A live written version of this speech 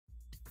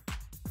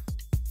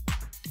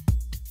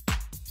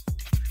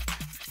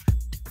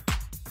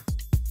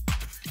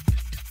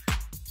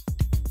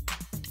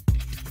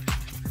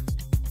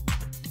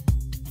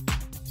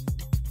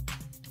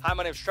Hi,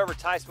 my name is Trevor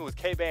Tysman with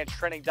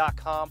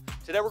Kbandstraining.com.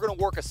 Today we're going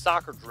to work a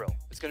soccer drill.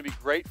 It's going to be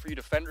great for you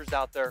defenders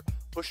out there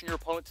pushing your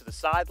opponent to the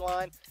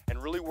sideline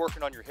and really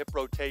working on your hip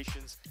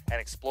rotations and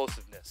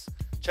explosiveness.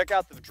 Check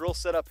out the drill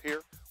setup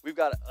here. We've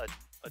got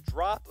a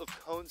drop of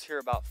cones here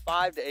about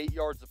 5 to 8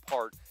 yards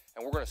apart,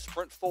 and we're going to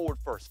sprint forward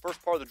first.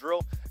 First part of the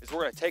drill is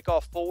we're going to take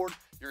off forward.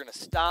 You're going to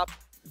stop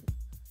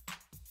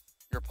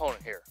your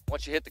opponent here.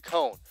 Once you hit the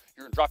cone,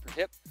 you're going to drop your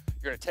hip.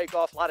 You're going to take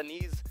off a lot of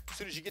knees. As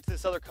soon as you get to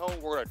this other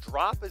cone, we're going to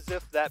drop as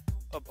if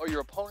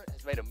your opponent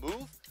has made a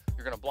move.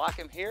 You're going to block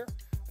him here,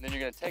 and then you're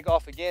going to take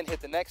off again,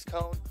 hit the next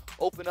cone,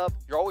 open up.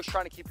 You're always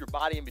trying to keep your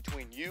body in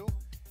between you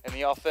and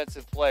the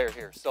offensive player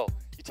here. So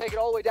you take it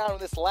all the way down on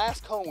this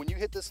last cone. When you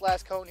hit this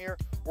last cone here,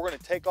 we're going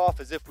to take off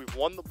as if we've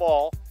won the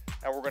ball,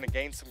 and we're going to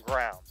gain some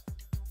ground.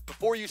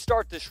 Before you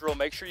start this drill,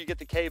 make sure you get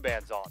the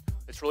Kbands on.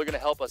 It's really going to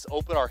help us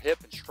open our hip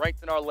and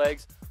strengthen our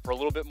legs for a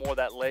little bit more of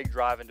that leg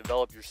drive and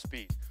develop your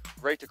speed.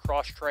 Great to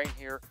cross-train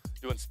here,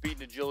 doing speed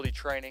and agility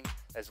training,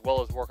 as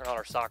well as working on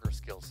our soccer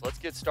skills. So let's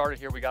get started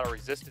here. We got our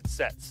resisted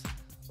sets.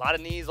 A lot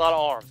of knees, a lot of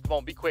arms. Come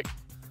on, be quick.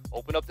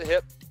 Open up the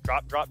hip,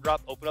 drop, drop,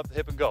 drop, open up the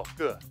hip and go.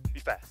 Good, be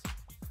fast.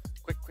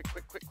 Quick, quick,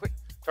 quick, quick, quick.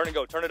 Turn and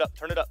go, turn it up,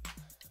 turn it up.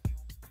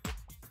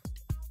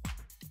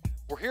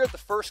 We're here at the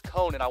first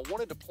cone, and I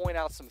wanted to point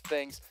out some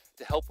things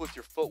to help with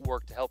your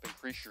footwork to help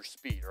increase your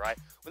speed, all right?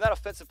 When that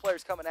offensive player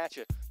is coming at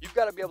you, you've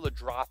got to be able to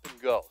drop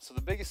and go. So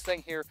the biggest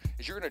thing here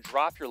is you're going to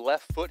drop your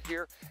left foot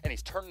here, and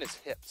he's turning his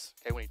hips,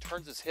 okay? When he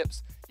turns his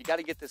hips, you got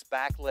to get this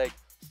back leg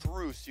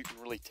through so you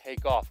can really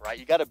take off, right?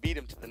 You got to beat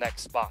him to the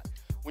next spot.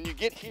 When you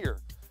get here,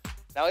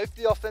 now if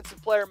the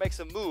offensive player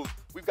makes a move,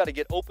 we've got to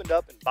get opened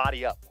up and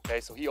body up,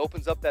 okay? So he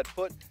opens up that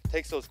foot,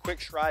 takes those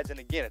quick strides, and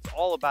again, it's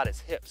all about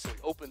his hips. So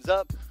he opens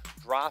up,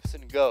 drops,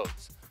 and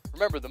goes.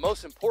 Remember, the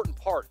most important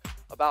part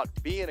about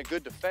being a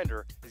good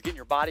defender is getting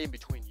your body in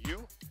between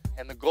you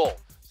and the goal.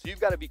 So you've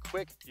got to be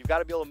quick, you've got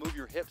to be able to move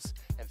your hips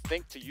and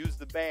think to use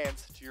the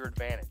bands to your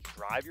advantage.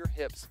 Drive your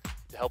hips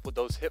to help with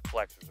those hip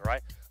flexors, all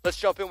right? Let's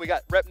jump in. We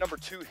got rep number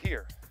 2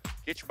 here.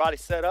 Get your body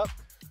set up.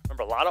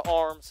 Remember, a lot of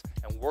arms,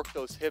 and work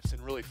those hips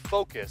and really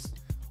focus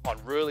on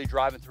really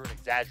driving through and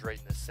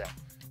exaggerating this set,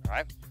 all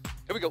right?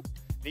 Here we go.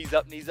 Knees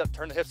up,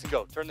 turn the hips and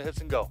go, turn the hips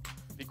and go.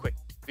 Be quick,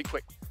 be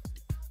quick.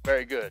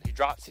 Very good. He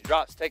drops,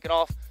 taking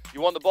off.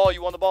 You won the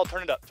ball,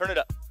 turn it up, turn it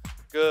up.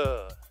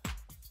 Good.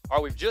 All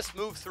right, we've just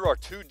moved through our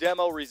 2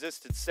 demo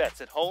resisted sets.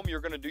 At home,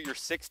 you're going to do your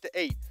 6 to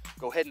 8.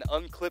 Go ahead and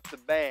unclip the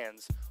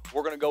bands.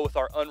 We're going to go with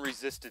our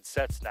unresisted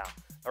sets now.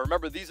 Now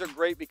remember, these are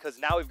great because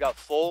now we've got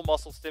full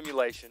muscle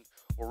stimulation.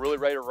 We're really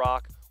ready to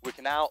rock. We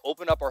can now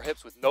open up our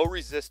hips with no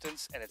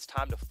resistance, and it's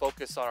time to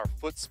focus on our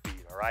foot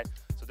speed, all right?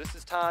 So this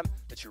is time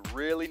that you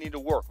really need to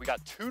work. We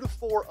got 2 to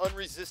 4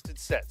 unresisted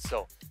sets.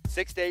 So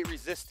 6 to 8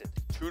 resisted,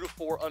 2 to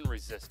 4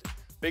 unresisted.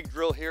 Big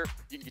drill here.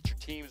 You can get your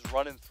teams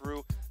running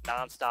through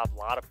nonstop, a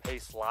lot of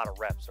pace, a lot of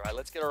reps. All right,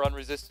 let's get our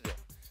unresisted in.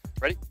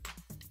 Ready?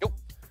 Go.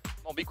 Come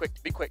on, be quick,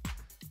 be quick.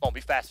 Come on, be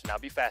faster now,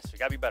 be faster. You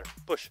gotta be better.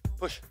 Push,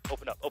 push,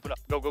 open up, open up.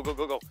 Go, go, go,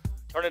 go, go.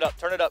 Turn it up,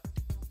 turn it up.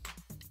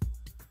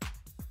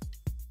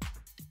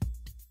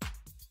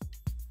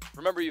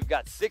 Remember, you've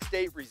got 6 to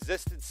 8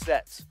 resisted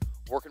sets.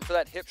 Working for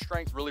that hip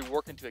strength, really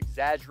working to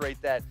exaggerate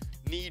that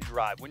knee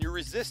drive. When you're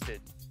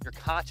resisted, you're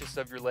conscious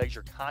of your legs,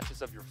 you're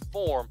conscious of your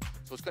form,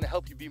 so it's going to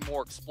help you be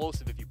more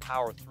explosive if you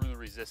power through the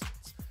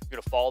resistance. You're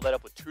going to follow that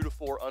up with 2 to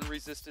 4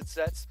 unresisted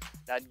sets.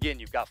 Now again,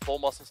 you've got full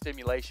muscle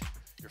stimulation.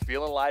 You're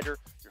feeling lighter,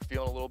 you're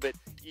feeling a little bit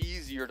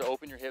easier to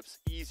open your hips,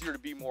 easier to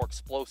be more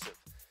explosive.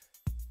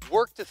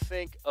 Work to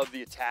think of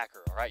the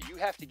attacker, all right? You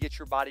have to get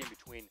your body in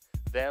between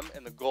them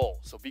and the goal.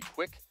 So be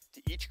quick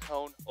to each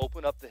cone,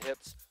 open up the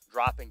hips,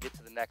 drop and get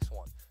to the next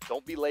one.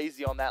 Don't be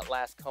lazy on that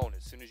last cone.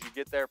 As soon as you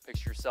get there,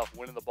 picture yourself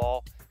winning the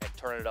ball and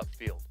turning it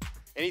upfield.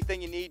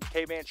 Anything you need,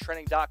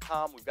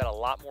 Kbandstraining.com. We've got a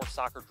lot more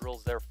soccer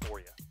drills there for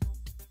you.